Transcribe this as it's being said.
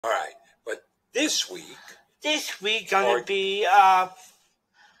All right, but this week gonna be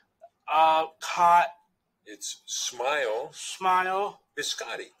caught it's Smile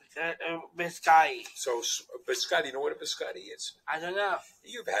Biscotti. Biscotti. So biscotti, you know what a biscotti is? I don't know.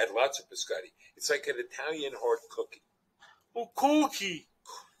 You've had lots of biscotti. It's like an Italian hard cookie. Oh, cookie.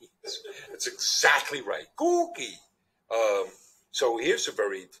 That's exactly right. Cookie. So here's a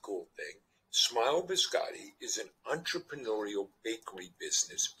very cool thing. Smile Biscotti is an entrepreneurial bakery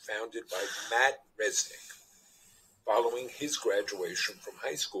business founded by Matt Resnik following his graduation from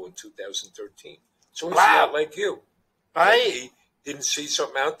high school in 2013. So he's a lot like you. Right. He didn't see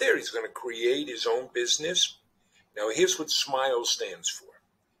something out there. He's going to create his own business. Now, here's what SMILE stands for.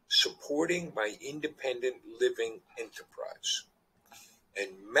 Supporting my Independent Living Enterprise. And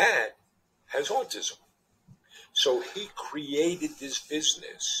Matt has autism. So he created this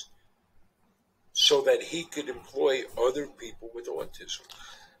business so that he could employ other people with autism.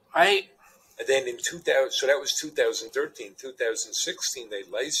 Right. And then in 2000, so that was 2013. 2016, they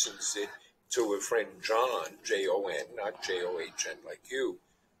licensed it to a friend, John, Jon, not John like you,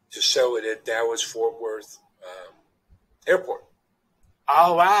 to sell it at Dallas-Fort Worth Airport.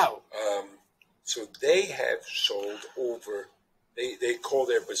 Oh, wow. So they have sold over, they call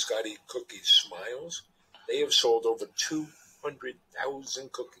their biscotti cookies Smiles. They have sold over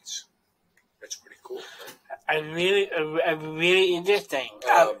 200,000 cookies. That's pretty cool, right? Really interesting.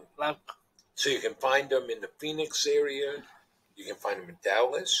 So you can find them in the Phoenix area. You can find them in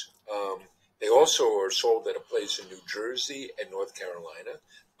Dallas. They also are sold at a place in New Jersey and North Carolina.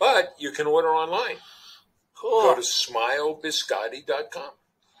 But you can order online. Cool. Go to smilebiscotti.com.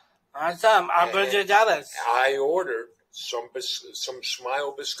 Awesome. I'm going to Dallas. I ordered some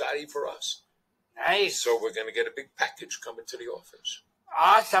Smile Biscotti for us. Nice. So we're going to get a big package coming to the office.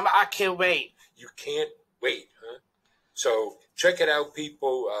 Awesome. I can't wait. You can't wait, huh? So check it out,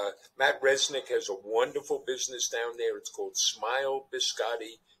 people. Matt Resnik has a wonderful business down there. It's called Smile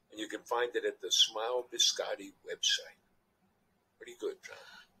Biscotti, and you can find it at the Smile Biscotti website. Pretty good, John.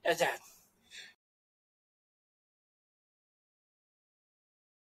 That's that.